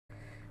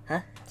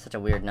Huh? Such a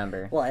weird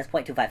number. Well, it's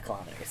 0.25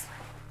 kilometers.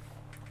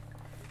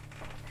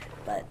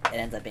 But it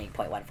ends up being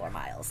 0.14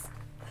 miles.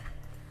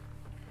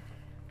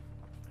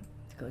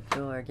 Let's go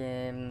to our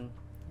game.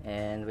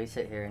 And we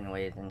sit here and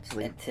wait and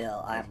sleep.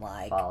 Until I'm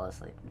like... fall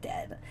asleep.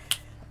 Dead.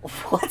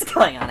 What's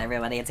going on,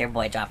 everybody? It's your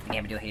boy John from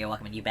GamerDuo here,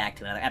 welcoming you back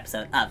to another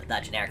episode of the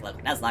generic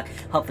local Nuzlocke.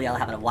 Hopefully y'all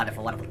having a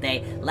wonderful, wonderful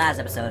day. Last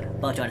episode,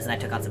 both Jonas and I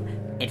took on some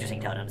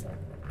interesting totems.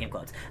 Game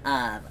quotes.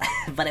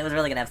 But it was a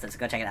really good episode, so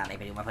go check it out.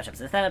 Maybe do more push-ups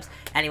and sit-ups.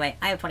 Anyway,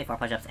 I have 24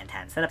 push-ups and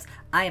 10 sit-ups.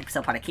 I am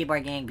still part of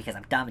Keyboard Gang because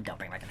I'm dumb and don't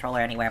bring my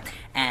controller anywhere.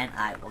 And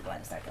I will go ahead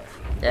and start those.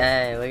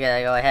 Yay, we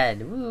gotta go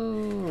ahead.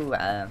 Woo!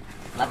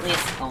 Luckily,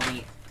 it's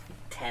only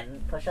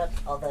 10 push-ups,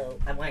 although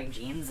I'm wearing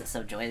jeans,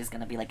 so Joy is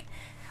gonna be like,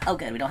 oh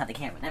good, we don't have the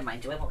camera. Never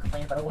mind, Joy won't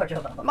complain about a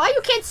wardrobe album. Why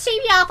you can't see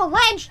me off a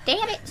ledge,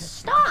 damn it,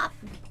 stop!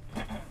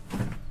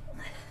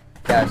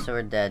 Yeah, so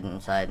we're dead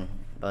inside.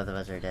 Both of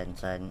us are dead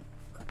inside.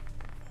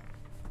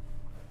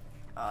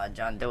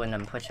 John doing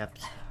them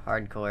push-ups.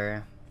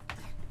 Hardcore.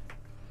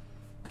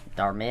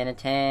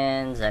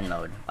 Darmanitan, Zen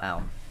mode.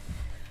 Wow.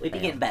 We'd be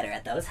getting better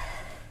at those.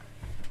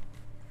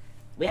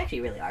 We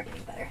actually really are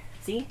getting better.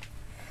 See?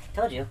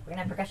 Told you, we're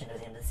gonna have progression at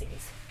the end of the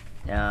series.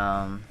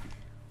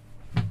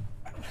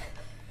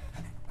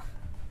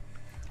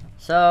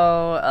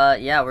 So,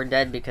 yeah, we're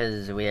dead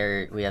because we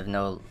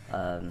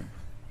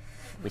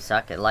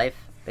suck at life,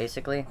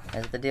 basically,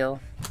 is the deal.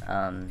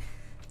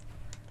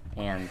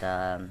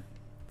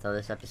 So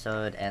this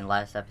episode and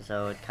last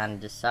episode kind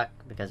of just suck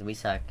because we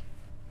suck.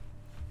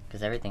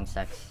 Because everything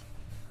sucks.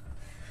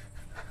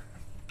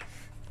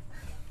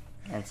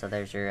 And so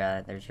there's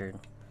your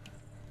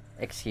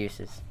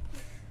excuses.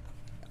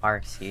 Our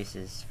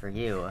excuses for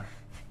you.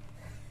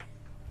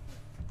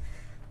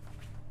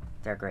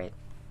 They're great.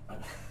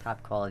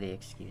 Top quality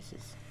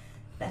excuses.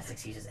 Best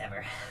excuses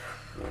ever.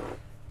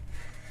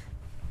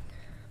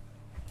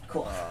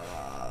 Cool.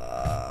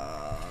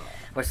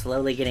 We're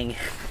slowly getting...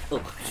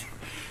 Oh.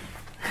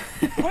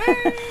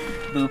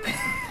 Boop.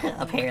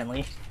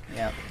 Apparently.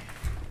 Yep.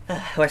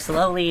 We're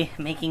slowly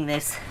making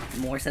this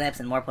more sit-ups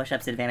and more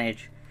push-ups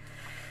advantage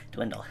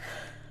dwindle.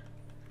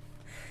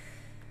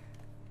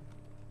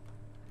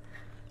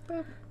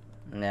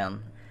 Yeah.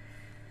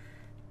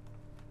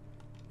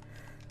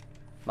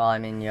 Well, I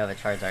mean, you have a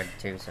Charizard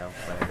too, so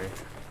whatever.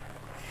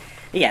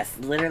 Yes,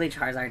 literally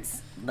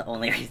Charizard's the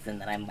only reason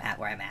that I'm at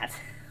where I'm at.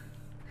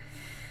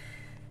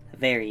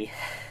 Very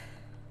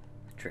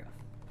true.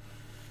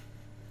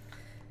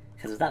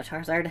 Because without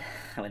Charizard,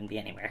 I wouldn't be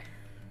anywhere.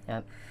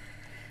 Yep.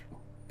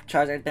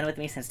 Charizard's been with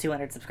me since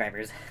 200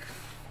 subscribers.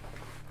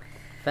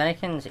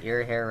 Fennekin's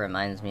ear hair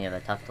reminds me of a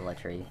Tuftula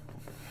tree.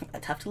 A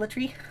Tuftula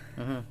tree?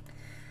 Mm-hmm.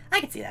 I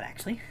can see that,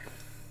 actually.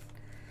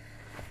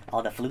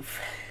 All the floof.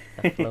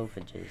 The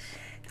floofages.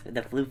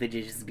 The floofage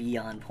is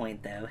beyond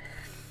point, though.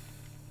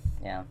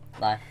 Yeah.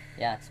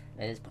 Yeah,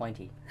 it is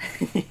pointy.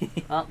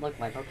 Oh, look,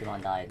 my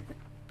Pokemon died.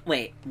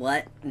 Wait,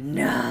 what?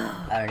 No!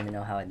 I don't even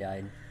know how it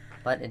died.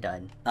 But it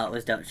died. Oh, it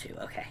was Don't Chew,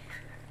 okay.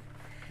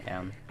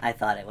 Yeah. I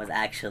thought it was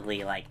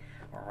actually, like,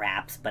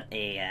 raps, but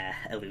a,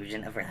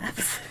 illusion of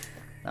raps.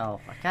 Oh,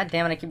 god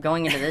damn it, I keep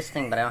going into this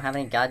thing, but I don't have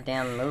any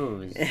goddamn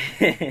moves.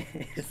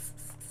 It's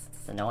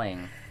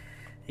annoying.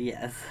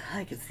 Yes,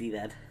 I can see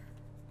that.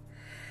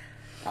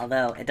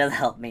 Although, it does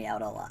help me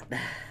out a lot.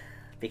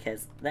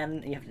 Because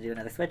then you have to do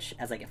another switch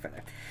as I get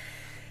further.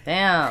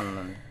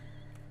 Damn!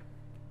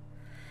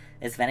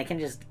 Is Fennekin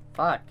just...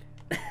 Fuck.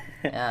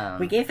 Yeah.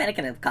 We gave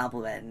Fennekin a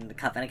compliment, and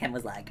Fennekin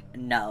was like,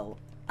 no,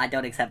 I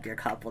don't accept your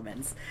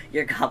compliments.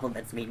 Your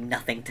compliments mean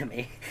nothing to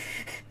me.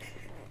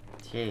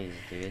 Jeez,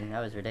 dude,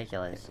 that was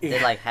ridiculous. Yeah.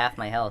 Did like half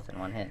my health in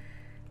one hit.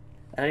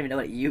 I don't even know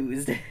what it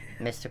used.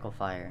 Mystical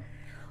Fire.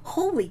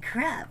 Holy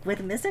crap,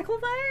 with Mystical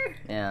Fire?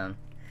 Yeah.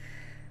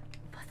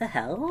 What the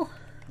hell?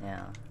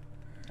 Yeah.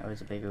 That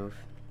was a big oof.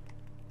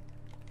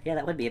 Yeah,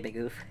 that would be a big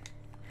oof.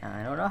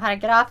 I don't know how to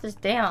get off this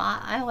damn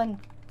island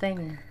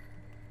thing.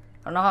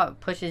 I don't know how it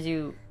pushes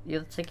you.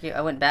 It's like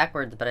I went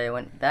backwards, but I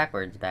went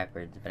backwards,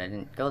 but I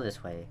didn't go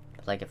this way.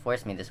 It's like it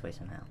forced me this way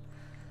somehow.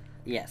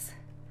 Yes.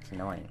 It's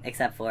annoying.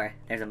 Except for,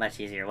 there's a much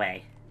easier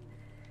way.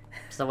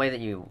 It's the way that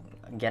you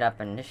get up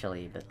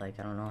initially, but like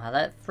I don't know how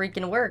that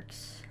freaking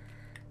works.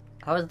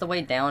 How is the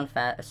way down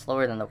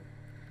slower than the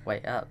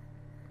way up?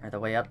 Or the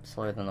way up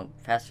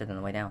faster than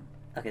the way down?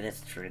 Okay,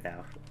 that's true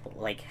though.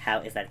 Like, how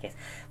is that the case?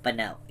 But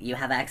no, you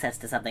have access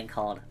to something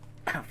called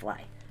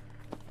Fly.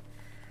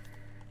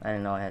 I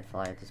didn't know I had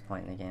Fly at this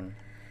point in the game.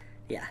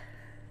 Yeah.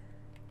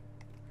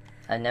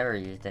 I never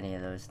used any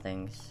of those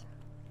things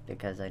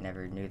because I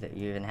never knew that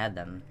you even had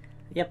them.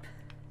 Yep.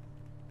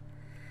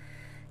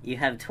 You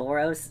have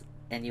Tauros,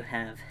 and you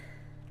have...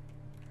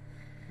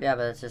 Yeah,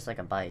 but it's just like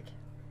a bike.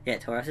 Yeah,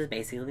 Tauros is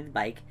basically the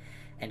bike,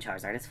 and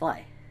Charizard is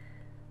Fly.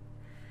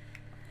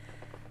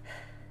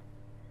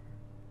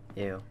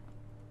 Ew.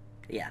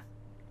 Yeah.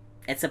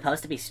 It's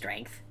supposed to be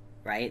strength,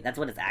 right? That's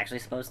what it's actually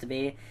supposed to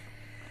be.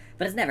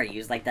 But it's never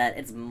used like that.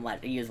 It's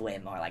used way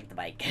more like the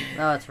bike.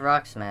 No, it's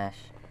Rock Smash.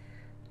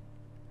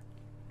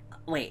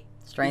 Wait.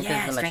 Strength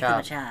is the Strength Machop.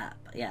 of Machop.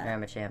 Yeah.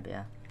 Machamp,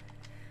 yeah.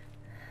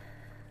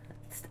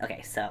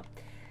 okay, so,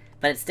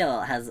 but it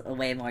still has a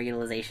way more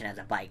utilization as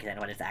a bike than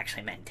what it's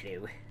actually meant to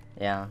do.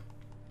 Yeah.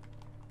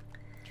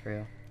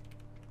 True.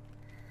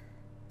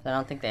 I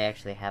don't think they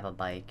actually have a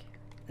bike.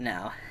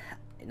 No,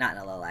 not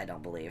in Alola, I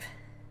don't believe.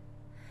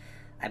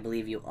 I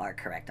believe you are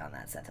correct on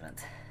that sentiment.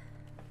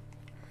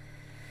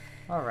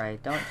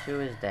 Alright, Don't Chew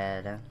is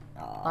dead.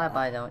 Aw.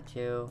 Bye-bye, Don't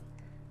Chew.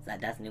 Is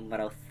that death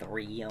numero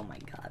 3? Oh my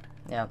god.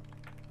 Yep.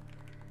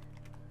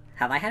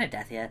 Have I had a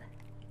death yet?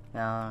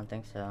 No, I don't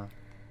think so.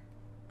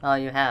 Oh,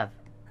 you have.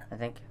 I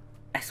think.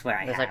 I swear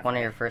I have. It's like one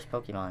of your first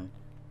Pokemon.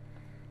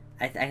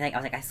 I think, I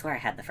was like, I swear I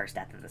had the first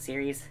death of the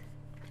series.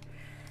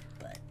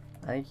 But.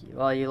 I think,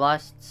 well, you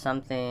lost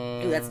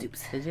something. Ooh, that's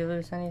dupes. Did you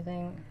lose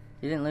anything?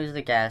 You didn't lose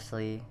the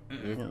Ghastly. You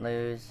didn't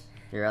lose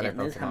your other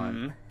Didn't lose Pokemon.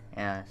 him.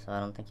 Yeah, so I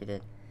don't think you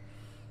did.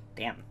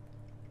 Damn.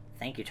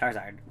 Thank you,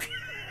 Charizard.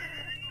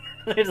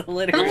 There's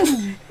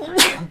literally.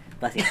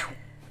 Bless you.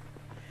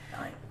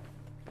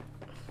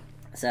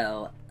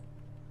 So.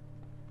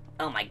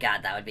 Oh my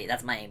god,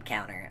 that's my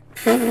encounter.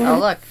 Oh,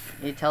 look.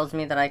 He tells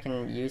me that I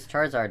can use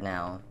Charizard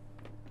now.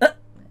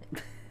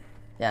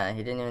 Yeah,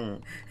 he didn't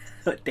even.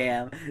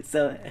 Damn.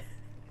 So.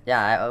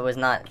 Yeah, I was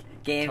not.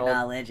 Game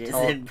knowledge is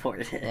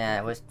important. Yeah,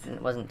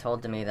 it wasn't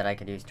told to me that I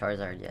could use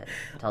Charizard yet.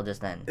 Until just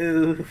then.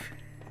 Oof.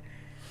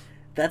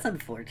 That's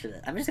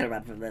unfortunate. I'm just gonna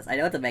run from this. I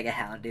know it's a Mega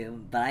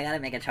Houndoom, but I gotta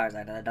make a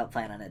Charizard and I don't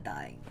plan on it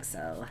dying,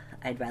 so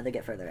I'd rather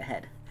get further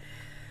ahead.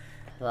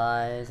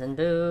 Thighs and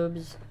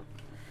boobs.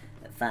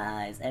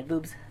 Thighs and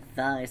boobs.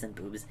 Thighs and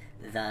boobs.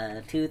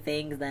 The two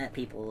things that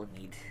people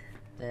need.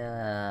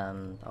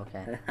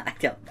 Okay. I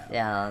don't know.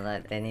 Yeah,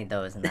 they need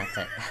those and that's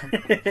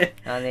it.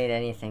 I don't need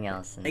anything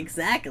else. And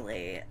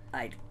Exactly.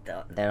 I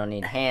don't. they don't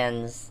need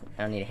hands.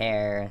 They don't need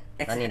hair.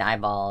 They don't need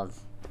eyeballs.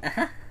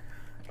 Uh-huh.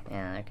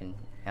 Yeah, I can.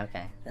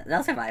 Okay.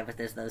 They'll survive with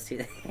those two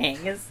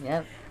things.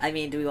 Yep. I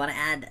mean, do we want to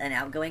add an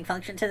outgoing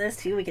function to this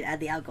too? We could add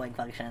the outgoing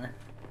function.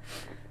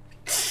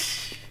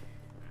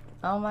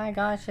 Oh my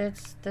gosh,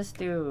 it's this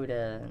dude.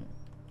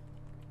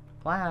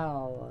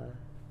 Wow.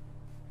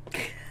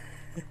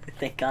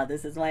 Thank God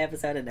this is my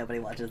episode and nobody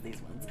watches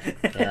these ones.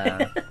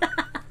 Yeah.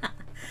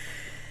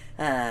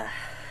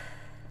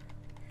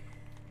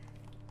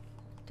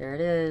 There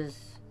it is.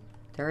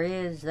 There he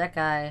is, that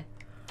guy.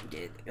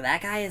 Dude,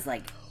 that guy is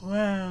like,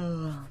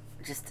 Wow.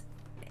 just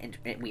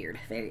weird.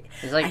 Very.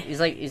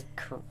 He's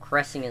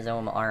caressing his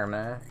own arm,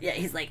 huh? Yeah,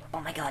 he's like,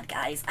 oh my god,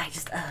 guys, I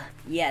just,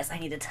 yes, I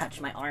need to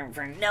touch my arm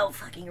for no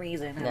fucking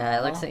reason. Yeah,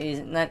 it looks like he's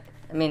not.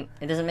 I mean,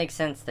 it doesn't make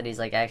sense that he's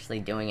like actually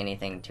doing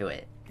anything to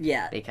it.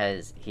 Yeah.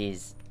 Because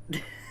he's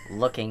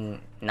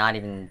looking not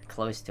even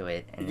close to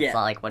it, and Yeah. it's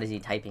not like what is he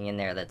typing in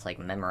there that's like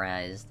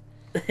memorized.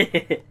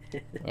 You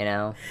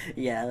know,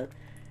 Yeah.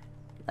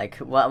 like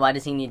why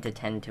does he need to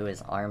tend to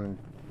his arm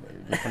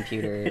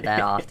computer that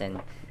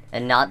often,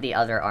 and not the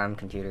other arm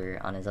computer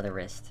on his other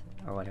wrist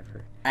or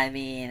whatever? I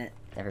mean,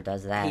 Never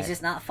does that. he's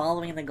just not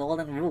following the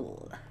golden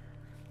rule.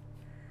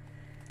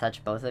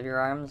 Touch both of your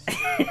arms.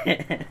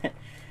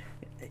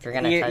 If you're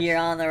gonna touch, You're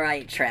on the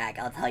right track,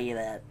 I'll tell you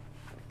that.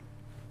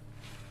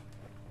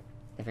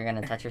 if you're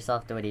gonna touch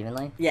yourself, do it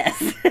evenly.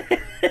 Yes.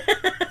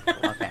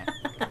 Okay.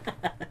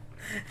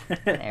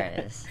 There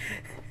it is.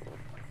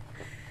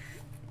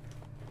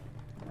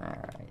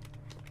 Alright.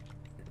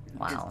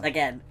 Wow. Just,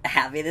 again,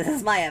 happy this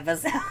is my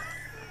episode.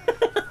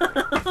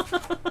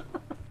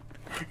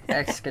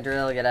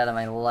 Excadrill, get out of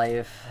my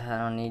life. I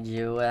don't need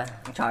you.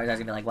 Charizard's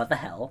gonna be like, what the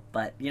hell?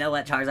 But you know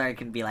what? Charizard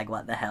can be like,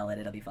 what the hell, and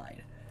it'll be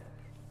fine.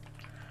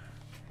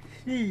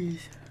 Jeez.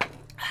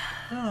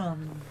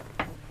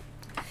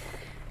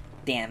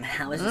 Damn,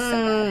 how is this so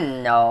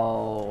bad?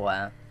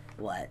 No.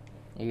 What?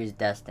 Use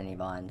Destiny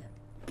Bond.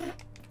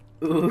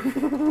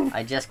 Ooh.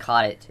 I just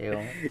caught it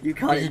too. You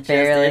caught it Just just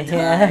barely, in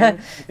time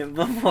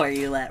before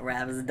you let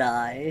Raps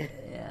die.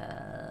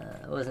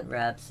 Yeah, it wasn't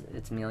Raps,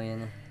 it's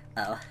Million.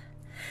 Oh.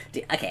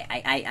 Dude, okay,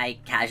 I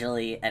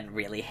casually and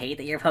really hate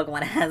that your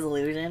Pokemon has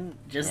illusion,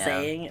 just Yeah.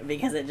 saying,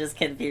 because it just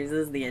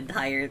confuses the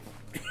entire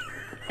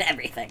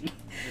everything.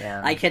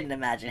 Yeah. I couldn't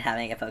imagine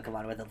having a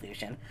Pokemon with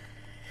illusion.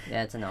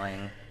 Yeah, it's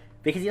annoying.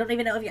 Because you don't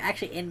even know if you're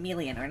actually in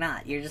Million or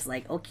not. You're just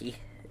like, okay,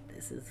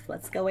 this is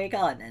what's going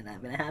on, and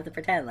I'm gonna have to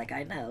pretend like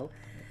I know.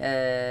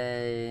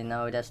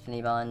 No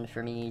Destiny Bond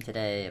for me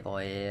today,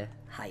 boy.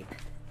 Hype.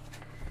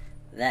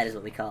 That is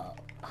what we call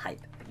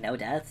hype. No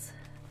deaths?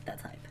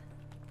 That's hype.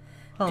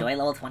 Joy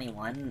level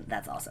 21?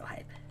 That's also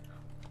hype.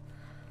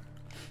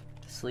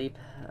 Sleep,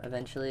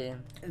 eventually.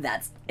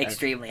 That's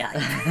extremely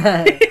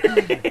hype.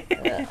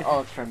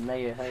 Ultra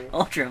mega hype.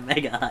 Ultra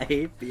mega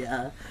hype,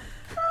 yeah.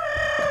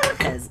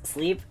 Because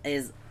sleep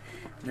is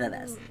the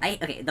best.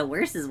 Okay, the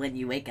worst is when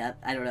you wake up.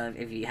 I don't know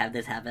if you have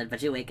this happen,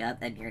 but you wake up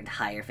and your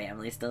entire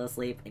family's still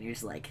asleep, and you're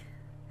just like,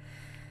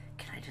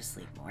 can I just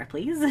sleep more,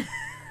 please?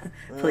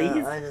 Please?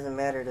 No, it doesn't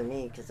matter to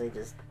me,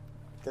 because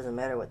doesn't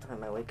matter what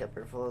time I wake up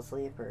or fall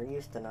asleep, or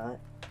used to not.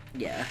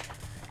 Yeah.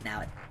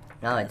 Now it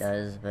Now it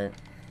does, but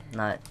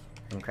not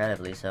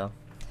incredibly so.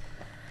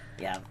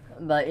 Yeah.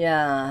 But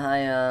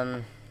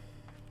yeah,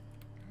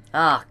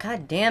 Ah,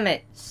 god damn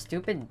it!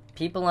 Stupid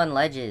people on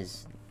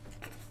ledges.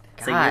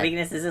 So your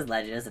weakness is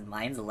ledges, and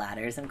mine's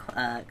ladders and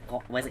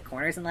was it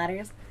corners and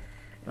ladders?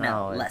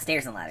 No,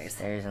 stairs and ladders.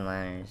 Stairs and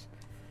ladders.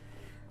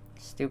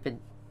 Stupid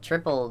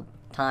triple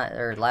time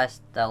or the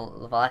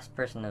last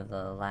person of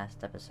the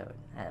last episode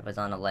was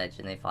on a ledge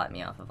and they fought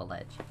me off of a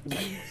ledge.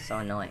 So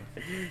annoying.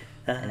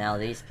 And now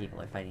these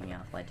people are fighting me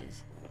off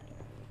ledges.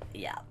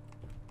 Yeah,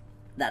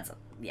 that's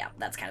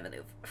kind of a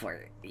move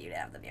for you to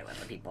have to deal with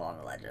the people on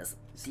the ledges.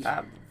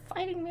 Stop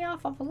fighting me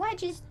off of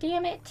ledges,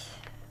 damn it!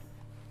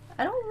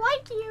 I don't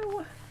like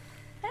you.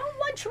 I don't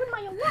want you in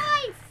my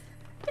life.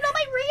 Get out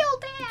my real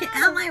dad. Get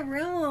out of my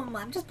room.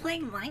 I'm just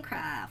playing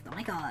Minecraft. Oh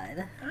my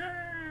god.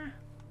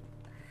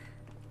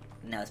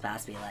 No, it's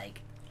supposed to be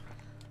like,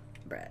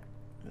 bruh.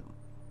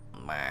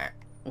 Meh.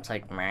 It's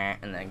like meh,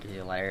 and then it gives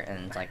you a letter,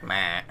 and it's like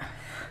meh.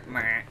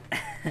 Meh.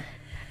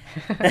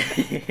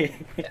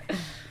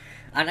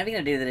 I'm not even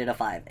gonna do the Ditto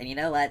 5, and you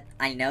know what?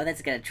 I know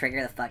that's gonna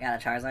trigger the fuck out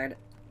of Charizard,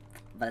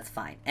 but it's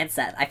fine. And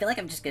Seth, I feel like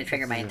I'm just gonna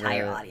trigger my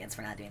entire audience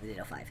for not doing the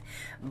Ditto 5,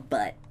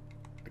 but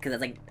because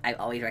it's like I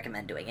always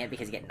recommend doing it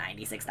because you get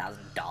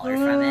 $96,000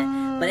 from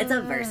it. But it's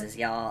a versus,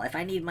 y'all. If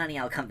I need money,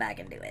 I'll come back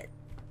and do it.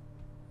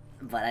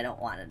 But I don't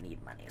want to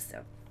need money,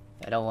 so.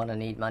 I don't want to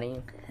need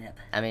money? Yep.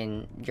 I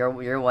mean,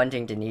 you're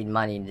wanting to need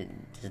money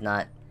does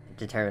not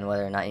determine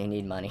whether or not you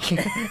need money.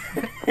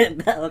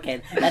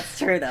 Okay, that's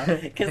true, though.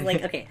 Because,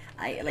 like, okay,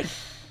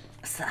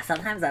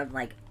 sometimes I'm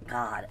like,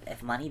 God,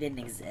 if money didn't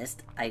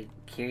exist, I'm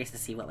curious to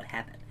see what would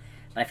happen.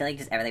 But I feel like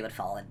just everything would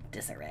fall in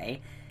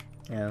disarray.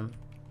 Yeah.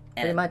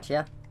 Pretty much,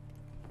 yeah.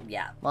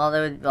 Yeah. Well,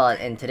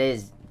 in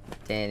today's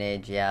day and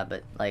age, yeah,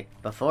 but, like,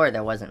 before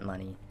there wasn't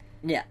money.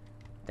 Yeah.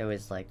 There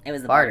was, like, it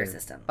was the barter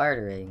system.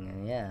 Bartering,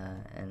 and yeah,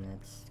 and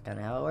that's kind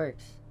of how it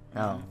works.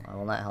 No, I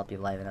will not help you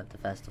liven up the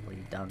festival,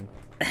 you dumb.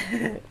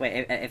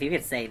 Wait, if you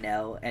could say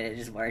no and it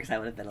just works, I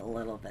would have been a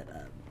little bit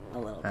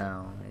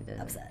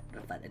upset,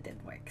 but it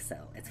didn't work, so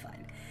it's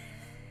fine.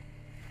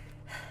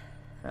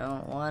 I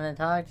don't want to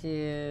talk to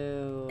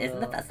you. Isn't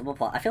the Festival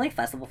Plaza? I feel like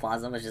Festival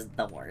Plaza was just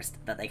the worst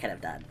that they could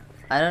have done.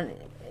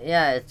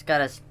 Yeah, it's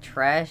got a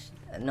trash,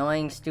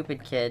 annoying,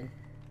 stupid kid.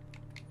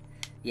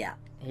 Yeah.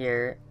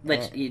 Here.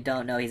 Which you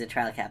don't know he's a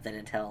trial captain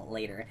until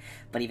later,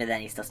 but even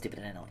then he's still stupid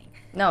and annoying.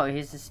 No,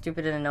 he's as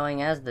stupid and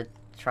annoying as the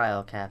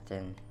trial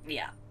captain.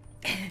 Yeah.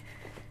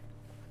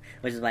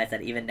 Which is why I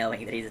said even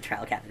knowing that he's a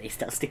trial captain, he's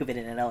still stupid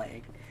and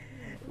annoying.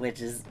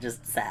 Which is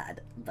just sad,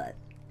 but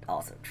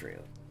also true.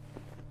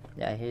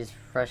 Yeah, he's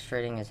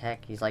frustrating as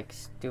heck. He's like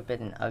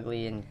stupid and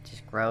ugly and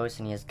just gross,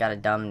 and he's got a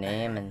dumb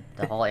name, and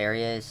the whole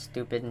area is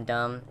stupid and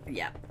dumb.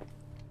 Yeah.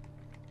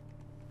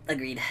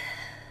 Agreed.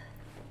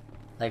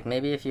 Like,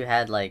 maybe if you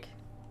had, like,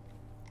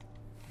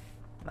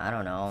 I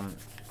don't know.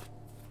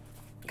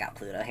 Got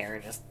Pluto hair,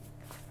 just...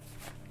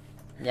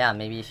 Yeah,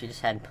 maybe if you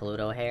just had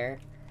Pluto hair.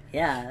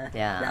 Yeah.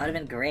 Yeah. That would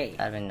have been great.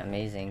 That would have been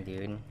amazing,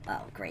 dude.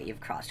 Oh, great, you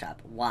have cross chop.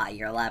 Why?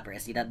 You're a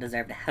Lapras. You don't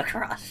deserve to have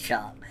cross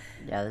chop.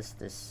 Yeah,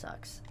 this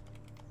sucks.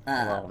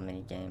 A little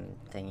mini game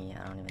thingy.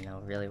 I don't even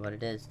know really what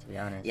it is, to be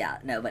honest. Yeah,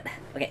 no, but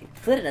okay,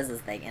 Pluto does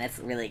this thing, and it's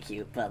really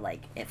cute, but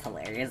like it's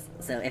hilarious.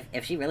 So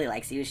if she really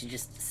likes you, she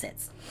just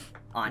sits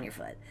on your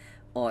foot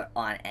or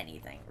on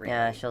anything. Really.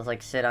 Yeah, she'll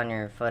like sit on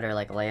your foot or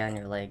like lay on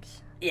your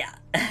legs. Yeah,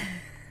 and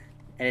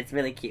it's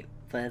really cute,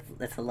 but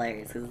it's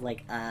hilarious because it's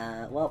like,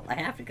 well, I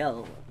have to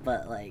go,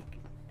 but like,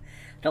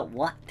 don't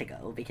want to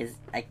go because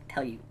I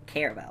tell you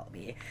care about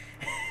me.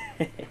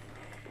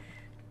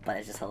 But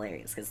it's just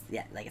hilarious, because,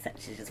 yeah, like I said,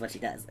 she's just what she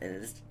does. It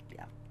is,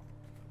 yeah.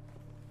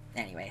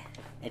 Anyway,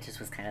 it just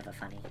was kind of a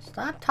funny...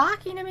 Stop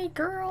talking to me,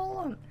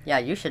 girl! Yeah,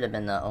 you should have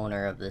been the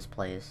owner of this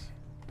place.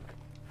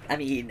 I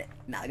mean,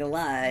 not gonna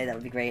lie, that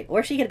would be great.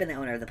 Or she could have been the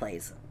owner of the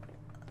place.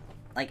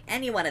 Like,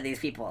 any one of these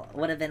people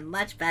would have been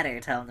much better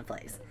to own the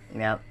place.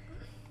 Yep.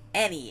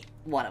 Any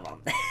one of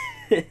them.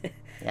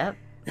 Yep.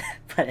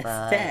 But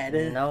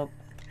instead... Nope.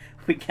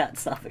 We got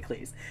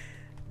Sophocles.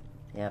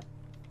 Yep.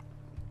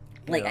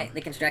 Like,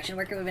 the construction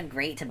worker would have been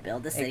great to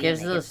build the city. It gives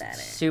and make those it better.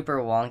 super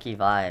wonky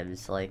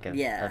vibes, like, of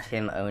Yeah.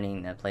 him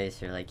owning the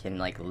place, or, like, him,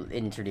 like,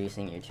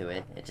 introducing you to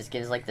it. It just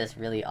gives, like, this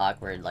really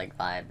awkward, like,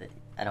 vibe that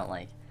I don't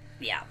like.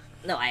 Yeah.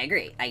 No, I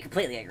agree. I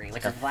completely agree,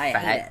 which is why I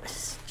fat, hate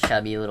it.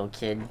 chubby little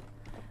kid.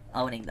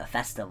 Owning the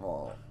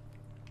festival.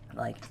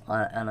 Like,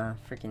 on a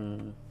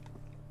freaking...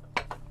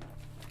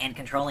 And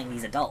controlling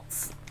these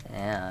adults.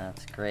 Yeah,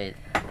 that's great.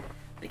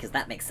 Because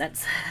that makes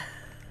sense.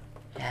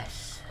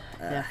 Yes.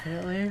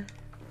 Definitely.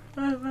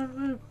 I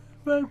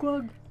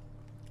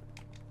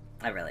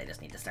really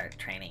just need to start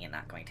training and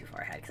not going too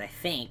far ahead, because I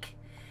think,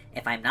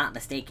 if I'm not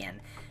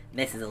mistaken,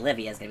 Mrs.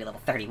 Olivia is going to be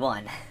level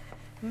 31.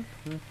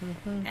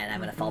 And I'm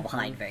going to fall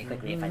behind very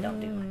quickly if I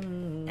don't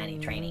do any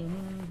training.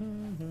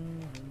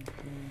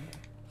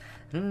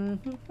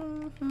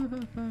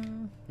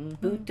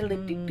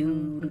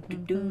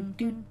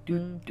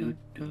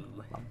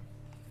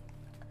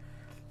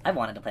 I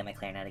wanted to play my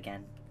clarinet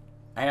again.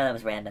 I know that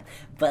was random,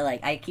 but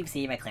like I keep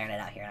seeing my clarinet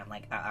out here, and I'm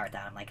like,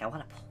 I'm like, I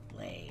want to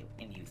play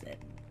and use it.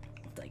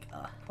 It's like,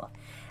 well,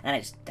 and I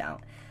just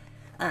don't.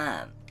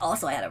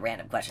 Also, I had a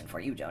random question for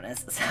you,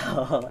 Jonas.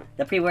 So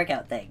the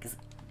pre-workout things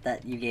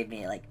that you gave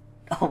me like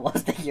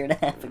almost a year and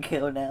a half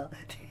ago now.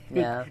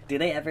 Yeah. Do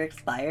they ever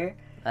expire?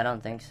 I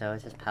don't think so.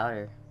 It's just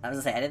powder. I was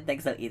gonna say, I didn't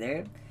think so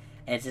either.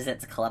 It's just,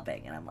 it's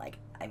clumping, and I'm like,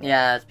 I mean...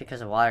 Yeah, it's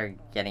because of water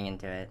getting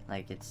into it.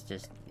 Like, it's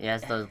just... It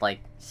has those, like,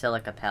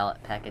 silica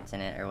packets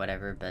in it or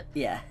whatever, but...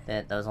 Yeah.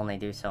 Those only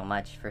do so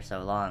much for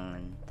so long,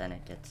 and then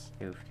it gets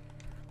oofed.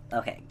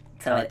 Okay,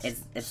 so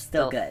it's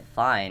still good.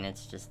 Fine,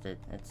 it's just that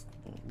it's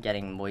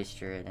getting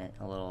moisture in it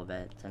a little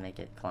bit to make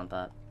it clump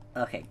up.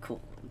 Okay,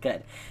 cool.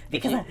 Good.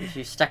 Because if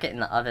you stuck it in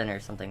the oven or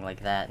something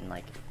like that and,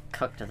 like,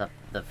 cooked the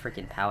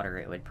freaking powder,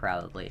 it would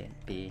probably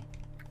be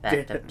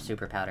back to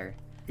super powder.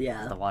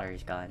 Yeah. The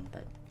water's gone,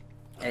 but...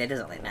 And it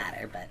doesn't really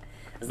matter, but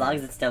as long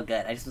as it's still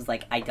good. I just was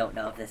like, I don't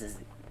know if this is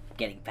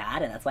getting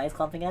bad and that's why it's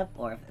clumping up,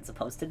 or if it's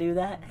supposed to do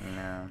that.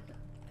 No.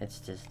 It's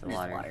just the Just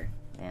water. water.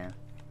 Yeah.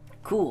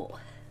 Cool.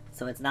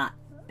 So it's not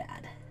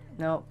bad.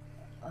 Nope.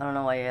 I don't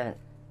know why you haven't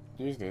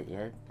used it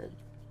yet, but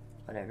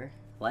whatever.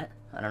 What?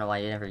 I don't know why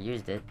you never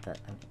used it, but...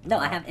 No,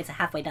 I have. It's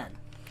halfway done.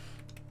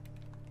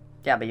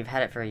 Yeah, but you've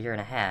had it for a year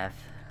and a half.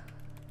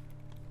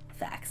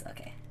 Facts.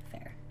 Okay.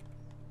 Fair.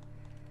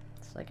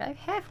 It's like, I've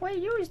halfway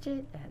used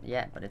it.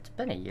 Yeah, but it's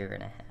been a year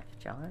and a half,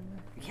 John.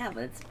 Yeah,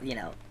 but it's, you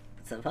know,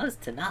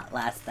 supposed to not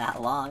last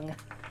that long.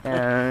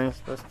 I'm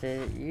supposed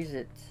to use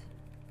it.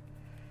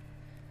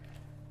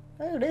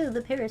 Oh no,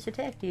 the Paris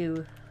attacked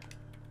you.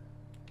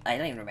 I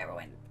don't even remember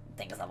when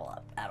things level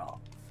up at all.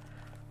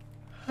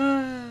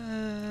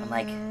 I'm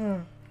like,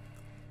 I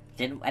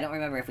don't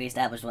remember if we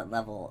established what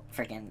level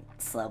freaking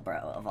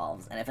Slowbro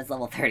evolves, and if it's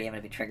level 30, I'm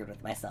gonna be triggered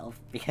with myself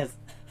because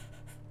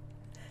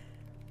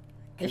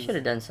They should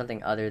have done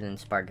something other than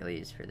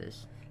sparklies for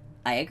this.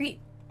 I agree.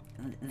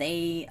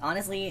 They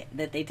honestly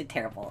they did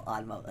terrible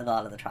on a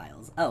lot of the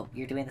trials. Oh,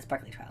 you're doing the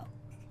sparkly trial.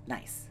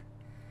 Nice.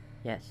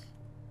 Yes.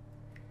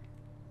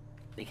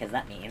 Because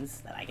that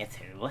means that I get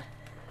to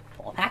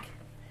pull a pack.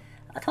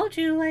 I told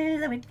you,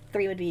 I mean,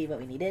 3 would be what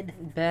we needed.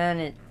 Ban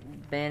it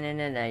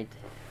tonight.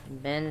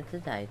 Ban it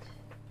tonight.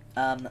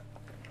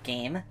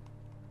 Game.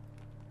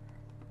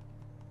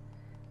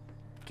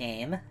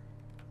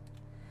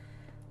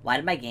 Why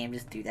did my game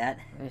just do that?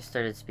 I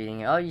started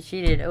speeding. Oh, you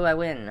cheated. Oh, I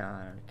win. No,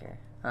 I don't care.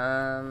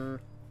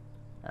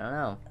 I don't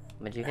know.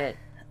 What'd you hit?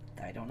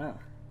 I don't know.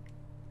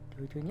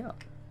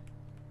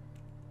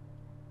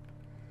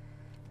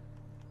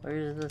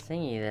 Where's the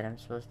thingy that I'm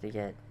supposed to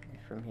get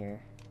from here?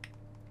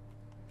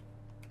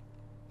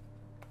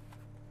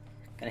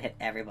 Gotta hit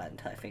every button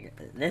until I figure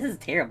this. This is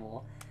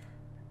terrible.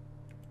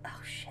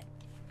 Oh shit.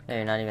 No,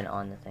 you're not even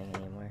on the thing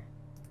anymore.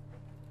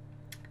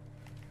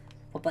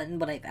 What button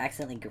would I have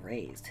accidentally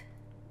grazed?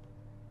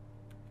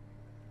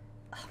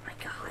 Oh my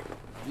god.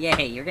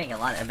 Yay, you're getting a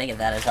lot of big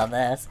advantage on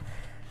this.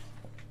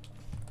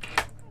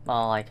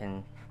 Well, I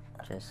can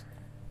just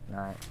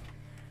not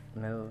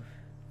move.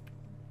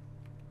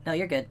 No,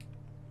 you're good.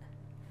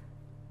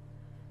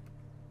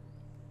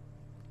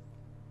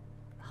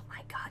 Oh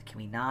my god, can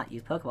we not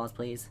use Pokeballs,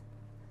 please?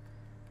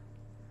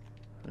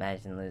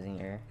 Imagine losing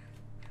your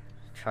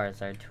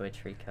Charizard to a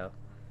Trico.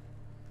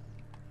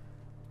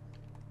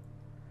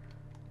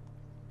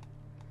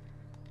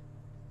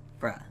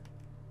 Bruh.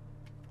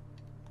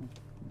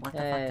 What the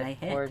fuck did I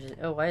hit?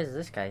 Oh, why is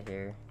this guy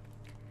here?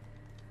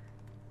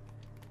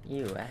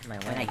 You, at my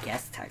way. I mean, I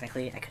guess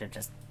technically I could have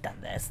just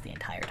done this the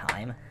entire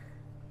time.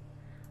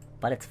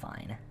 But it's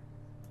fine.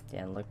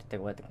 Yeah, and looked at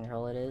what the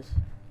control it is.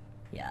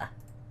 Yeah.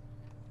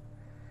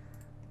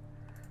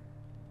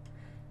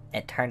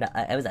 It turned out,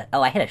 it was a,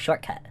 oh, I hit a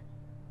shortcut.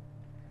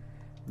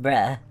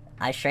 Bruh,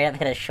 I straight up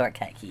hit a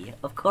shortcut key.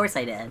 Of course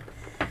I did.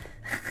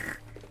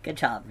 Good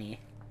job, me.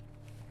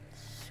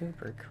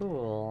 Super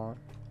cool.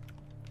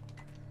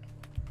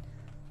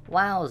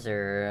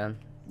 Wowzer,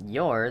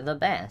 you're the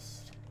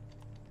best.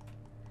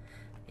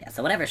 Yeah,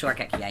 so whatever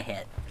shortcut key I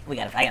hit, I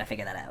gotta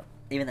figure that out.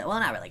 Even though, well,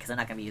 not really, because I'm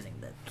not gonna be using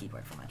the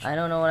keyboard for much. I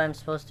don't know what I'm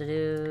supposed to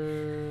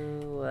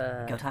do.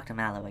 Go talk to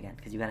Mallow again,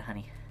 because you got a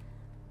honey.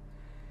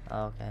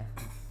 Oh, okay.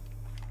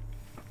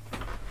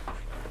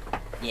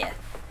 Yeah.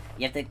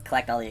 You have to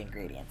collect all the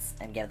ingredients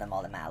and give them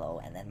all to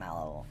Mallow, and then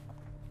Mallow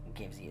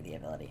gives you the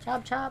ability.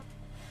 Chop chop.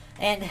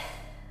 And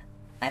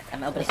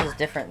I'm opening. This is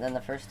different than the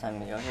first time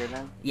we go here,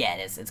 then. Yeah,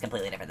 it is. It's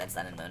completely different than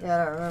Sun and Moon.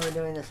 Yeah, I don't remember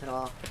doing this at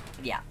all.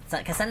 Yeah,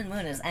 because Sun and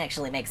Moon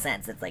actually makes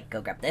sense. It's like,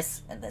 go grab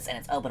this, and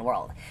it's open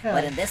world. Yeah.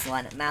 But in this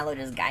one, Mallow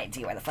just guides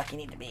you where the fuck you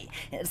need to be.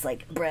 And it's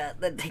like, bruh,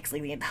 that takes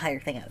like the entire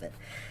thing out of it.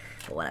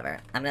 But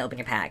whatever. I'm gonna open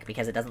your pack,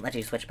 because it doesn't let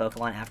you switch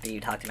Pokemon after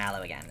you talk to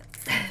Mallow again.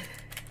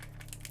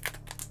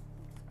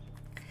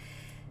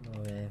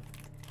 Okay.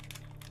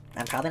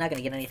 I'm probably not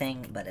gonna get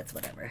anything, but it's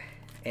whatever.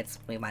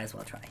 We might as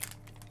well try.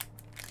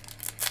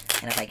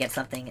 And if I get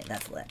something,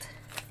 that's lit.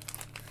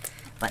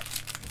 But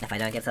if I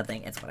don't get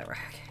something, it's whatever.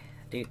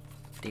 Dude.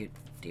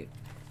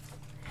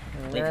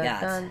 We've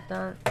got...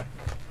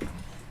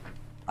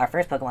 Our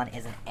first Pokemon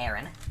is an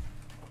Aaron.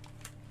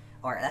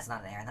 Or, that's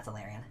not an Aaron, that's a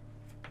Larian.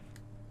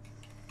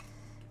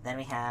 Then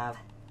we have...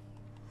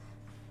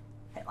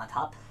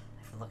 Hitmontop.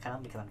 If you look at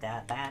him, because I'm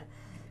that bad.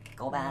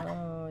 Golbat.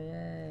 Oh,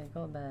 yay,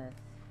 Golbat.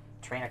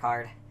 Trainer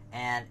card.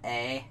 And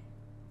a...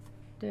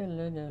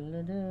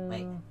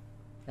 Wait.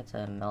 That's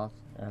a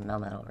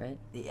Melmetal, right?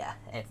 Yeah,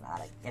 it's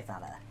not a.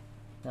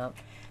 Nope.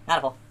 Not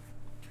a pull.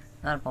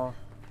 Not a ball.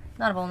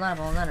 Not a ball, not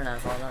a ball, not a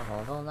ball, not a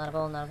ball, not a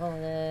ball, not a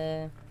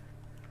ball.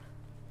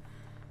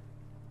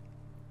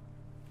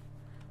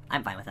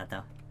 I'm fine with that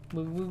though.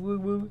 Woo, woo, woo,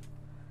 woo.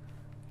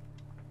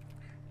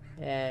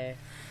 Yay.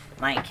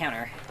 My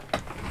encounter.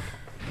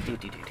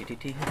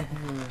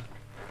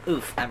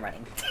 Oof, I'm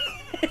running.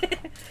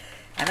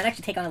 I might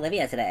actually take on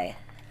Olivia today.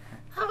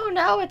 Oh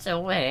no, it's a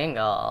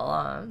Wingle.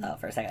 Oh,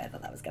 for a second I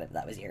thought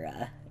that was your,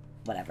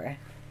 whatever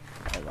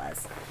it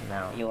was.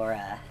 No. Your,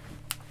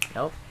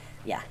 Nope.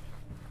 yeah.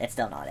 It's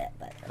still not it,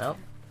 but... Nope.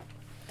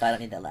 So I don't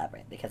need to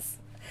elaborate, because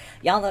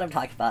y'all know what I'm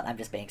talking about, I'm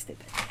just being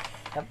stupid.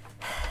 Yep.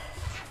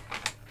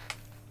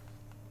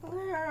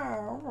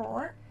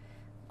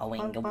 A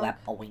wing, a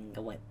wep, a wing,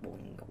 a wep, a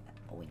wing, a wep,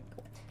 a wing, a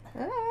wep.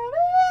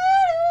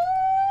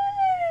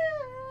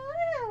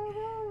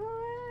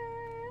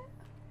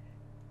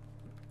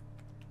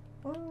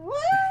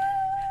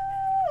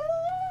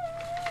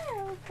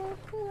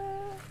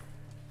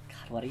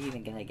 God, what are you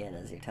even gonna get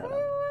as your totem?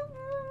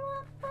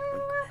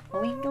 A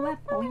wing, a wep,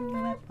 a wing,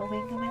 a wep, a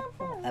wing, a wep.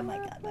 Oh my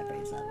god, my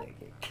brain's not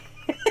working.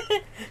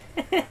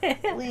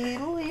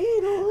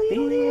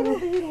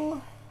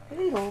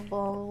 Little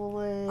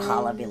boy.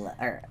 Hala be like,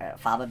 or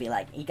Faba be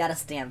like, you gotta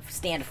stand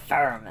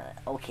firm.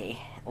 Okay,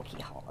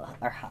 Hala,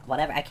 or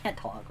whatever. I can't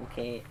talk.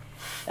 Okay.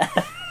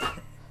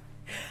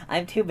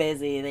 I'm too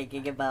busy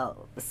thinking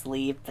about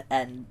sleep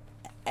and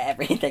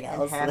everything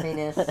else. And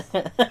happiness.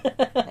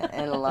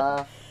 And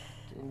love.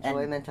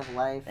 Enjoyment of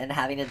life. And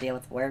having to deal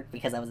with work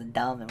because I was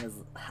dumb.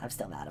 I'm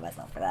still mad at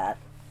myself for that.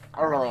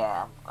 I really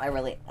am. I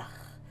really.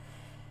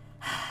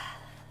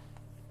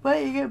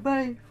 But you get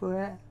money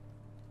for it.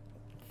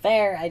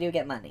 Fair, I do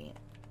get money,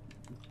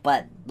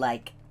 but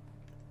like,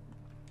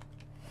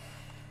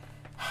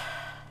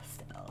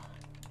 still,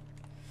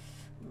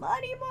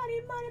 money.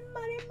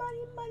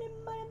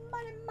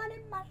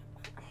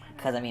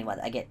 Because I mean,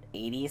 what I get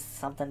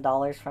 $80-something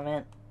from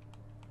it.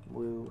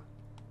 Woo.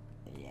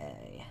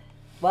 Yay.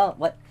 Well,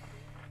 what?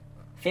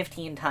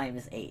 15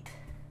 times 8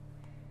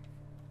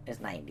 is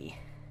 90.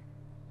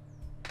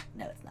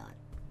 No, it's not.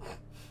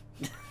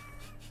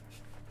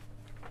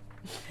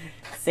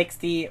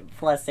 60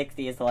 plus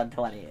 60 is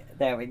 120.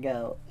 There we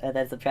go. And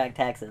then subtract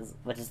taxes,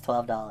 which is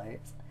 $12.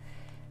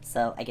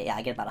 So I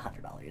get about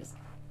 $100.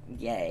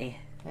 Yay.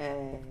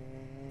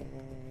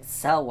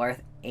 So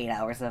worth 8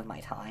 hours of my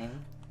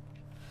time.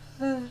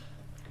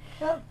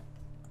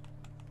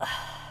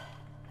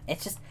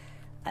 It's just,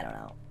 I don't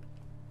know.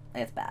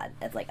 It's bad.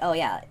 It's like, oh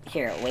yeah,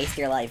 here, waste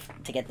your life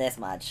to get this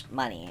much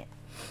money.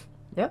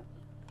 Yep.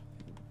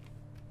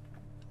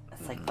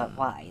 It's like, but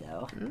why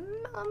though?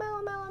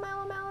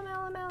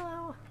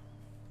 Mellow.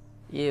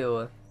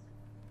 You.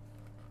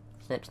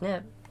 Snip,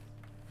 snip.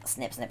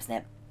 Snip, snip,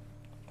 snip.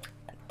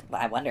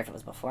 I wonder if it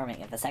was before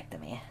making a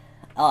vasectomy.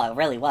 Oh, it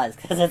really was,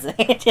 because it's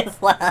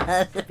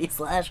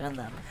anti-slash on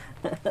them.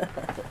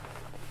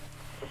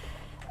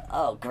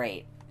 Oh,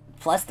 great.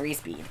 Plus 3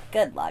 speed.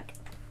 Good luck.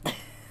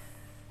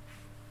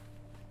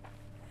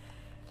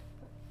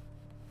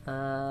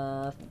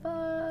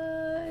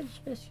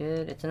 Fudge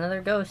biscuit. It's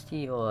another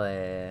ghosty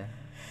boy.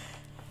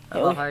 I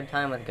have a hard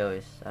time with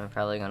ghosts. I'm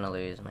probably gonna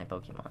lose my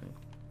Pokemon.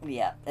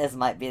 Yeah, this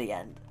might be the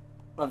end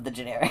of the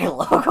generic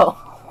logo.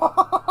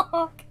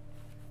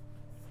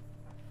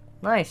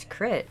 Nice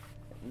crit.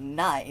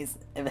 Nice.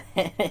 If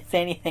it's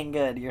anything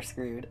good, you're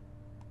screwed.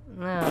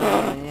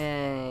 No,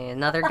 yay.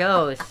 Another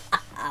ghost.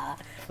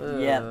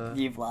 Yep,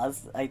 you've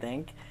lost, I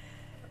think.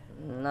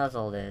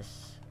 Nuzzle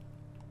this.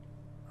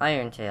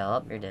 Iron Tail,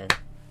 up, you're dead.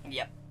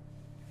 Yep.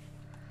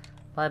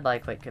 Bye-bye,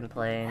 quit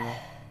complain.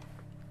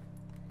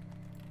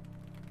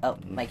 Oh,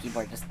 my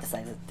keyboard just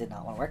decided it did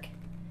not want to work.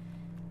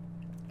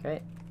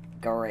 Great.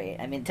 Great.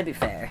 I mean, to be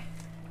fair,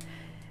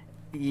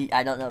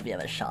 I don't know if you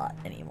have a shot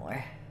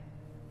anymore.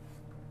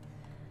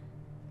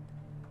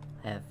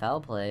 I have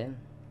foul play.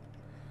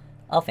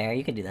 Oh, fair.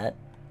 You can do that.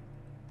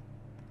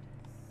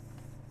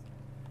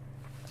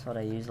 That's what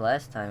I used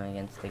last time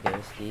against the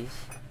ghosties.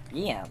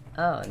 Yeah.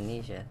 Oh,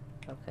 amnesia.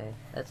 Okay,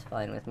 that's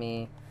fine with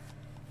me.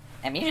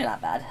 Amnesia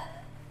not bad.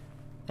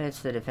 And it's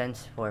the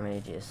defense for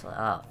Aegis.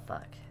 Oh,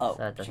 fuck. Oh, so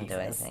that doesn't do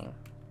Jesus. anything.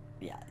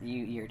 Yeah,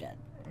 you're dead.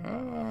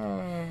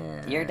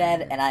 You're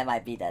dead, and I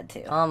might be dead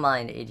too. All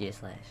mine, Aegis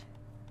Slash.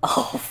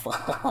 Oh,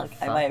 fuck.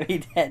 I might be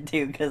dead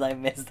too, because I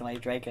missed my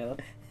Draco.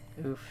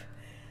 Oof.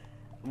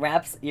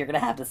 Raps, you're gonna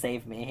have to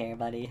save me here,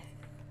 buddy.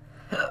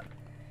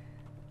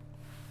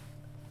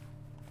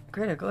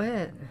 Greta, go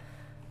ahead.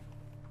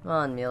 Come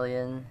on,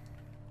 Million.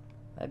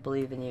 I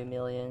believe in you,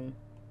 Million.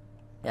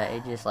 Yeah,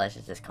 Aegis Slash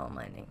is just calm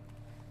minding.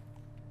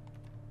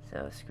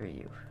 So, screw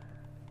you.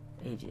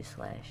 Aegis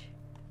Slash.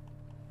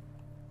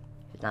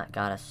 He's not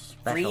got a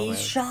special Freeze move.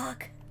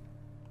 shock?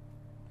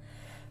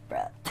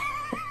 Bruh.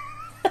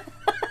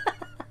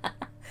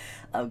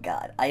 Oh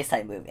god. Ice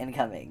type move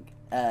incoming.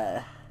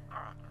 Is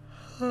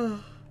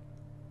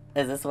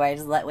this where I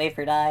just let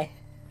Wafer die?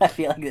 I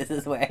feel like this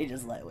is where I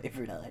just let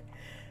Wafer die.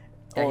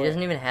 Yeah, he Or-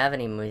 doesn't even have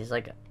any moves. He's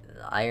like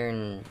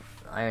Iron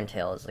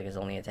Tail is like his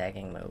only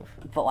attacking move.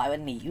 But why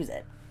wouldn't he use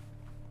it?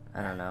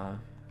 I don't know.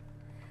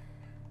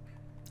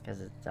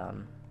 Because it's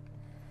dumb.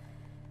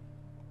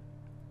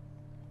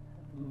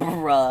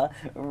 Bruh,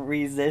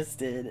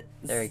 resisted.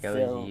 There he goes,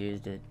 Still. he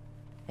used it.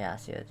 Yeah,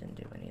 see, that didn't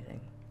do anything.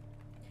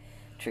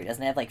 True,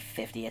 doesn't it have like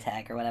 50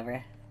 attack or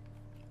whatever?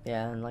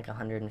 Yeah, and like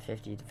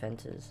 150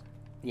 defenses.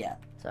 Yeah.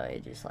 So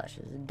Aegis Slash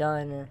is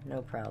done,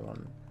 no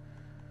problem.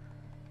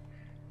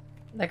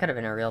 That could have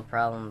been a real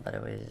problem, but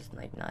it was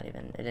like not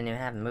even, it didn't even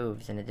have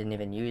moves, and it didn't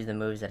even use the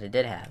moves that it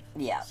did have.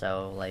 Yeah.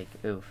 So, like,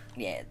 oof.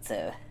 Yeah,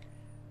 so...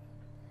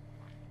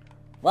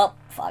 Well,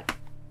 fuck.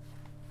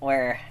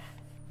 We're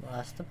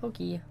Lost the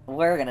Pokey.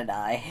 gonna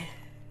die.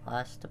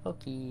 Lost the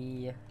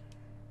Pokey.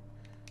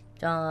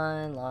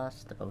 John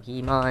lost the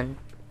Pokemon.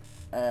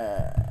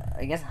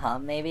 I guess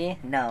Hum, maybe?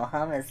 No,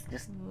 Hum is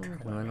just...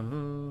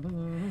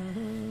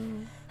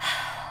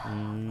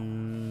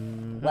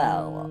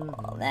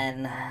 Well,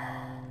 then...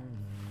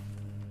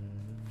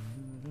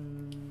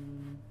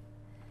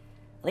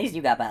 At least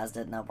you got past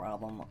it, no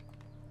problem.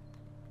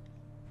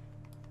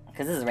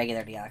 Because this is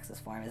regular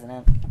Deoxys form, isn't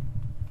it?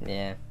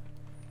 Yeah.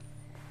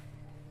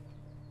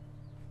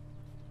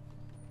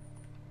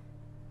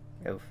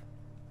 Oof.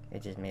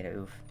 It just made a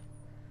oof.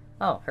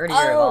 Oh, heard of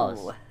your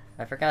balls.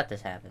 I forgot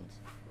this happens.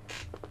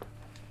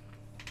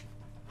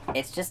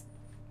 It's just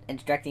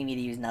instructing me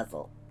to use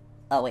Nuzzle.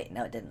 Oh, wait,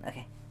 no, it didn't.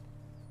 Okay.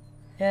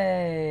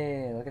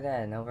 Yay! Look at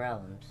that, no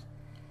problems.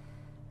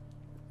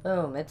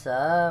 Boom, it's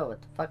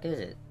what the fuck is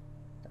it?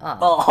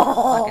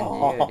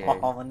 Oh, fucking you, dude.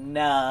 Oh,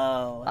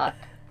 no. Fuck.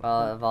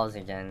 Well, it evolves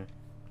again.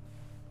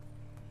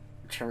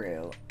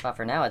 True. But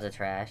for now, it's a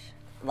trash.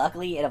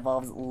 Luckily, it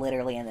evolves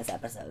literally in this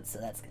episode, so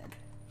that's good.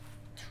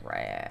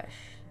 Trash.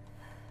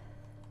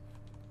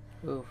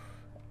 Oof.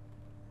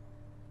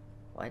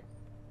 What?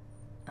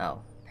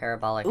 Oh,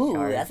 parabolic Ooh,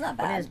 charge. that's not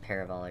What bad. is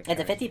parabolic It's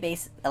a charge? 50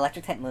 base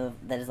electric type move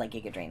that is like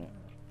Giga Drain.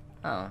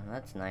 Oh,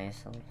 that's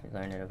nice. At least we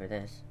learned it over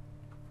this.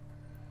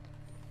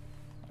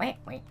 Wait.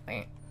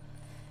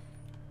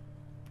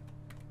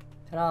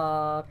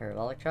 Ta-da!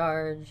 Parabolic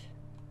charge.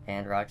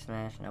 And rock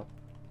smash. Nope.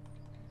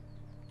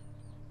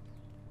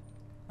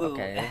 Ooh.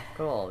 Okay,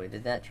 cool. We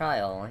did that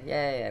trial.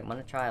 Yay, I won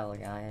a trial,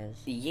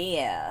 guys.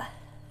 Yeah.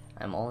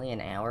 I'm only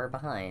an hour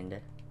behind.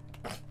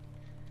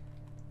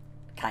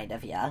 Kind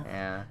of, yeah.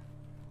 Yeah.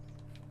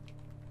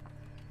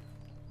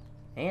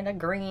 And a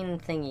green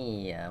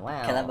thingy.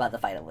 Wow. Because I'm about to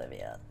fight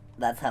Olivia.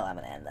 That's how I'm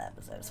going to end the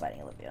episode, is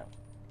fighting Olivia.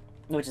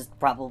 Which is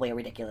probably a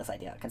ridiculous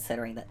idea,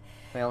 considering that...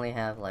 We only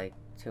have, like,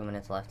 2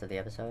 minutes left of the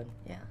episode.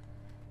 Yeah.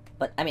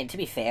 But, I mean, to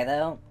be fair,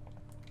 though,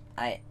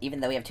 even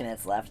though we have 2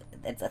 minutes left,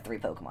 it's a 3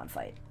 Pokemon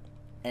fight.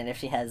 And if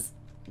she has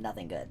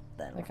nothing good,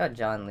 then... Look how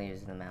John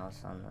leaves the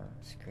mouse on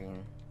the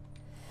screen.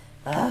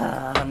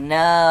 Oh,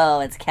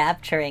 no, it's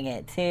capturing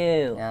it,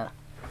 too. Yeah.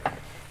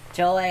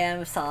 Joy,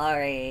 I'm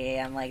sorry.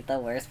 I'm, like, the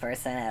worst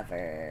person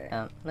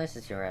ever. This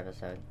is your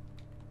episode.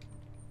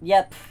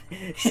 Yep.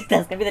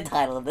 That's gonna be the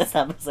title of this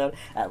episode.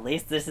 At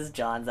least this is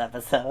John's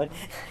episode.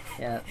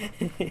 Yeah.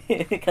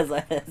 Because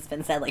it's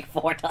been said like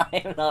 4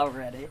 times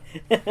already.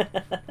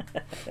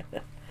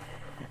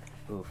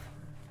 Oof.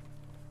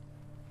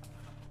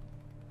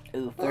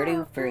 Oofer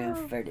doofer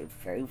oofer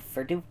doofer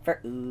oofer doofer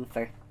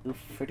oofer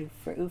oofer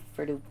doofer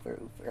oofer doofer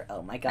oofer.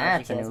 Oh my gosh,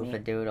 That's she an kills me.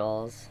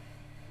 oofadoodles.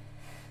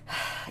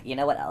 You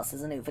know what else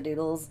is an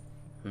oofadoodles?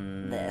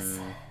 This.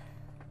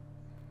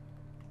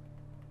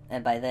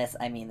 And by this,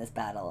 I mean this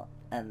battle.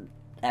 And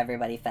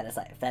everybody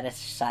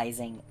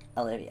fetishizing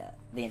Olivia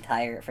the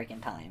entire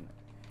freaking time.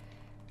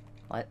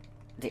 What?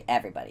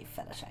 Everybody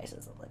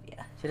fetishizes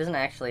Olivia. She doesn't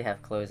actually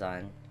have clothes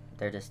on.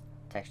 They're just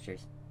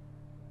textures.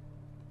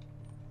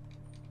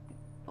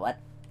 What?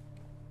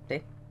 See?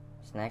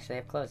 She doesn't actually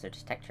have clothes. They're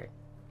just textured.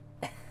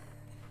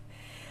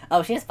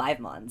 Oh, she has 5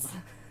 months.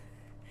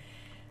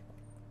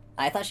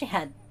 I thought she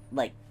had,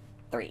 like,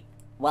 3.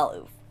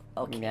 Well, oof.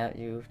 Okay. Yeah,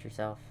 you oofed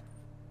yourself.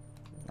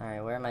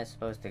 Alright, where am I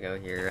supposed to go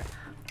here?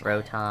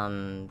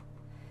 Rotom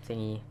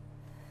thingy.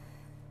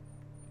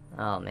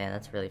 Oh man,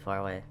 that's really far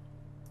away.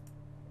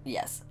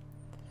 Yes.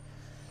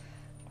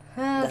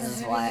 This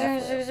is why I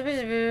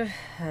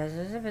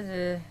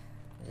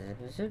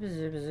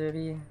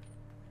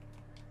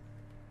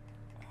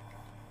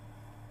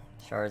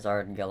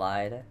Charizard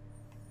Glide.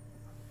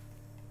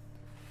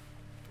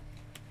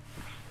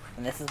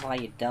 And this is why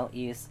you don't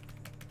use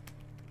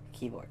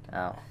keyboard.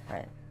 Oh,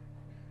 right.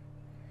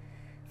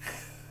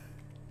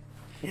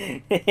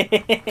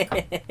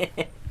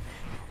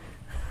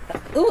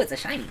 Ooh, it's a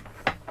shiny.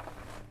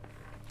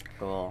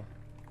 Cool.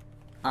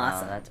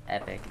 Awesome. Wow, that's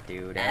epic,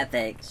 dude.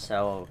 Epic.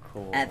 So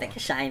cool. Epic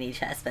shiny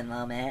Chespin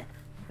moment.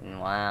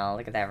 Wow,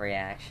 look at that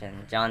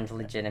reaction. John's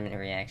legitimate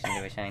reaction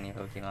to a shiny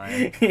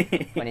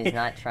Pokemon. When he's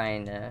not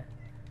trying to...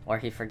 Or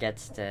he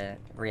forgets to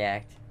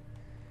react.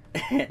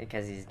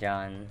 Because he's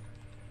John.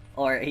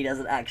 Or he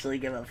doesn't actually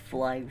give a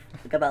flying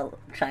fuck about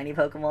shiny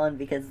Pokemon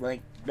because,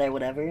 like, they're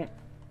whatever.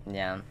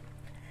 Yeah.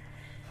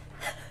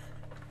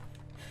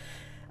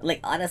 Like,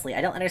 honestly,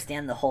 I don't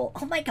understand the whole,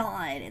 oh my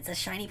god, it's a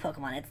shiny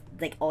Pokemon, it's,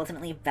 like,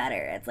 ultimately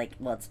better. It's like,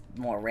 well, it's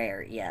more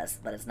rare, yes,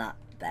 but it's not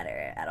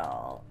better at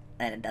all.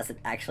 And it doesn't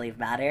actually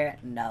matter?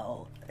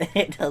 No.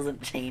 It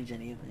doesn't change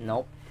anything.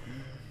 Nope.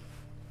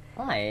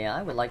 Hi,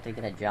 I would like to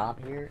get a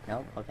job here.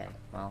 Nope, okay,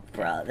 well.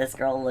 Bro, this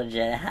girl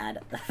legit had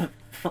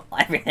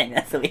everything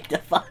this week to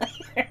fire.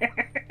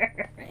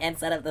 And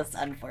set up the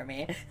sun for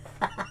me.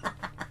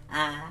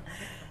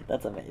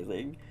 That's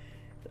amazing.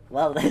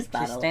 Well, this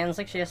battle... She stands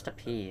like she has to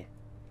pee.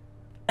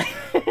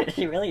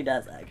 She really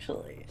does,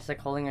 actually. She's like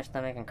holding her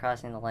stomach and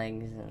crossing the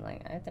legs and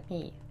like, I have to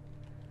pee.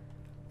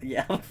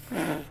 Yeah.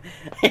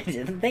 I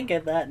didn't think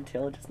of that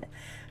until just now.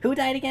 Who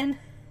died again?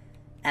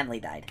 Emily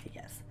died,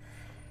 yes.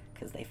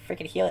 Because they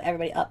freaking heal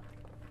everybody up.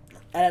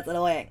 And it's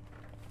annoying.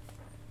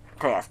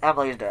 So yes,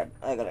 Emily's dead.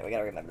 We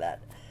gotta remember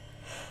that.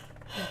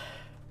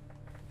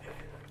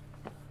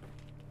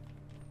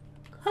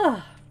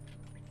 Dun,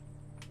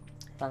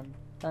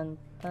 dun, dun,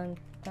 dun,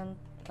 dun, dun,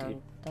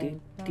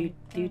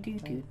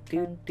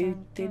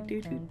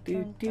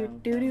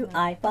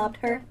 I bobbed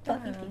her.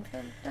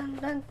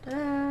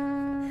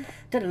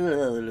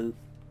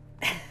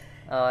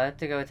 Oh, I have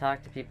to go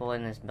talk to people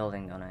in this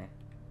building, don't I?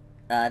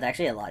 It's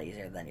actually a lot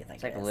easier than you think.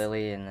 It's like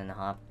Lily and then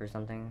Hop or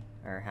something,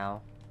 or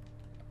how?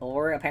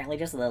 Or apparently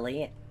just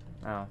Lily.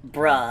 Oh.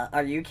 Bruh,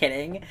 are you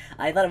kidding?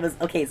 I thought it was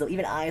okay. So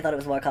even I thought it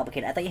was more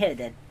complicated. I thought you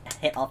hit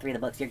all 3 of the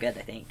books. You're good,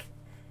 I think.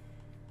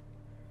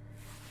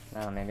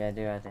 No, maybe I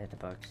do have to hit the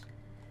books.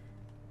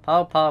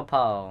 Po po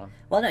po.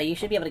 Well, no, you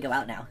should be able to go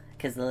out now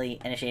because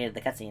Lily initiated the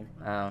cutscene.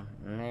 Oh.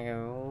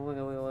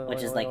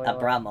 Which is like a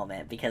bruh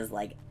moment because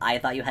like I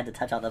thought you had to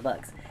touch all the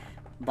books,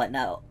 but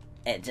no,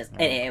 it just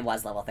it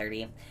was level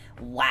 30.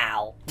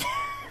 Wow.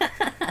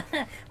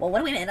 Well,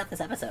 what a way to end up this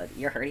episode.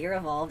 Your Herdier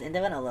evolved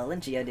into an Alolan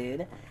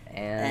Geodude.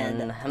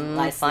 And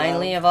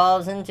finally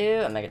evolves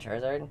into a Mega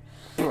Charizard.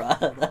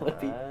 Bruh, that would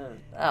be...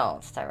 oh,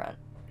 it's Tyron.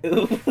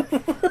 Ooh.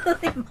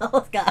 They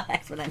both got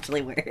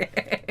exponentially worse.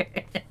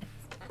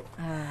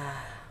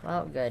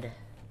 Well, good.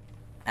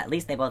 At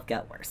least they both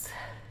got worse.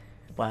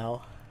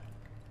 Wow.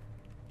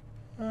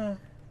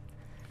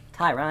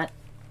 Tyrant.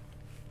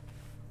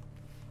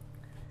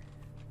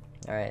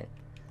 Alright.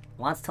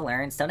 Wants to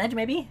learn Stone Edge,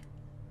 maybe?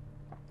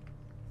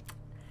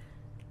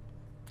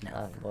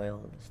 No.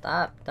 Boiled.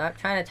 Stop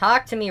trying to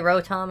talk to me,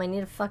 Rotom. I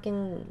need to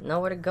fucking know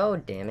where to go,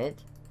 damn it.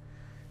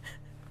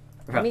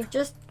 Let me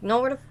just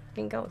know where to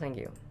fucking go, thank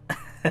you.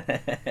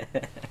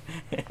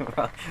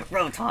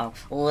 Rotom,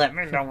 let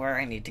me know where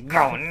I need to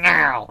go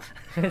now!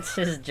 It's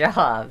his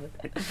job.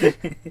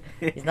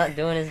 He's not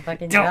doing his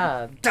fucking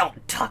job.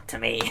 Don't talk to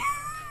me!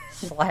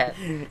 Slap.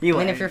 I mean,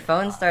 if your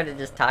phone started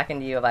just talking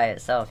to you by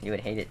itself, you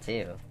would hate it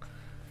too.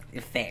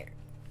 Fair.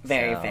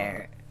 Very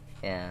fair.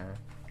 Yeah.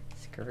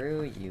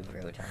 Screw you,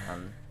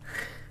 Rotom.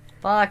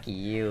 Fuck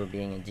you,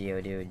 being a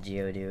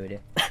Geodude.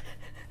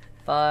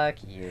 Fuck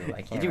you.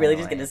 I can't. Did you really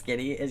just get a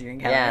skinny as your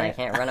encounter? Yeah, I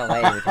can't run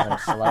away because I'm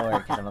slower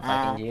because I'm a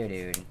fucking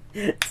Geodude.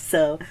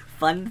 So,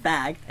 fun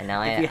fact, and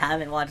now if you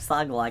haven't watched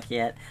Nuzlocke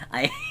yet,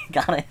 I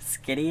got a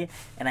skitty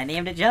and I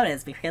named it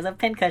Jonas because of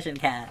Pincushion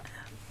Cat.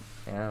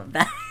 Yeah.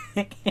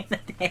 Back in the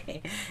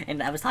day.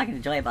 And I was talking to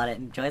Joy about it,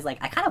 and Joy's like,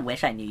 I kind of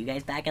wish I knew you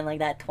guys back in like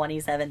that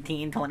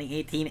 2017,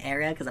 2018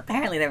 era, because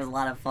apparently there was a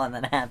lot of fun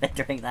that happened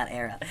during that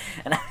era.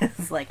 And I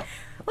was like,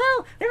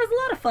 well, there was a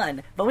lot of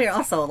fun, but we were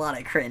also a lot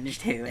of cringe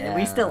too, and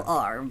we still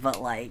are,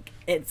 but like,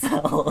 it's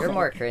so... You're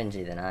more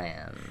cringy than I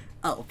am.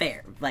 Oh,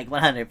 fair. Like,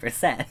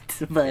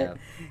 100%. But... Yeah.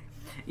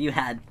 You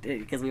had,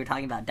 because we were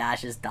talking about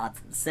dashes,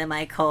 dots, and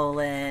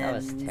semicolons. That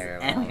was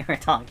terrible. And we were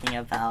talking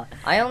about...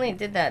 I only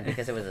did that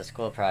because it was a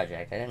school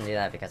project. I didn't do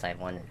that because I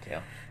wanted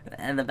to.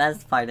 And the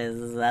best part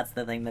is that's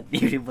the thing that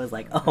YouTube was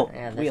like, oh,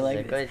 yeah, we like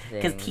a good thing.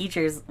 Because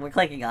teachers were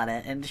clicking on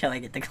it and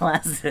showing it to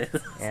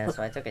classes. Yeah,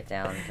 so I took it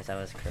down because I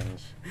was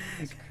cringe.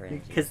 It's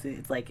cringy. Because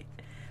it's like,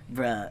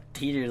 bruh,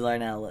 teachers are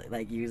now,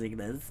 like, using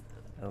this.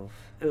 Oof.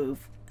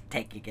 Oof.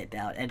 Taking it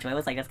down. And Joy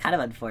was like, it's kind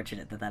of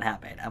unfortunate that that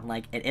happened. I'm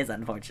like, it is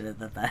unfortunate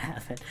that that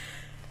happened.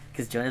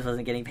 Because Jonas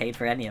wasn't getting paid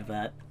for any of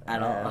that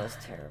at all. That was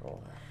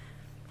terrible.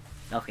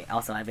 Okay,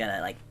 also, I've got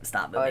to, like,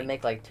 stop moving. I would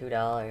make like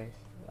 $2.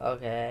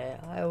 Okay,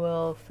 I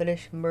will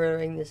finish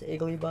murdering this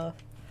Igglybuff.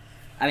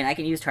 I mean, I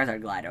can use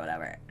Charizard Glide or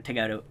whatever to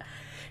go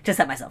to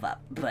set myself up,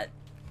 but...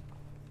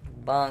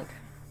 Bonk.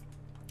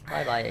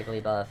 Bye-bye,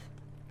 Igglybuff.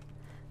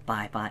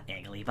 Bye-bye,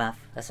 Igglybuff.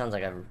 That sounds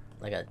like a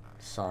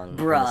song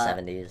Bruh,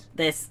 from the 70s.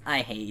 This, I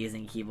hate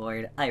using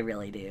keyboard. I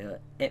really do.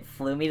 It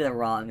flew me to the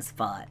wrong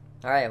spot.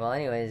 Alright, well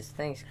anyways,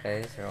 thanks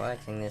guys for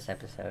watching this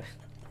episode.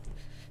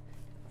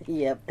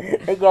 Yep.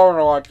 Thank you all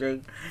for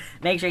watching.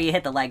 Make sure you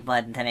hit the like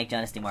button to make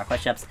Jonas do more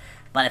push-ups,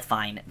 but it's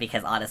fine,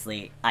 because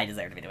honestly, I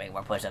deserve to be doing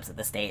more push-ups at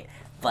this state.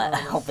 But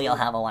hopefully you'll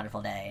have a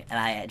wonderful day.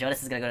 And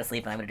Jonas is gonna go to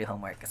sleep and I'm gonna do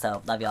homework,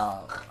 so love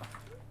y'all.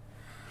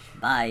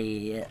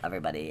 Bye,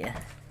 everybody.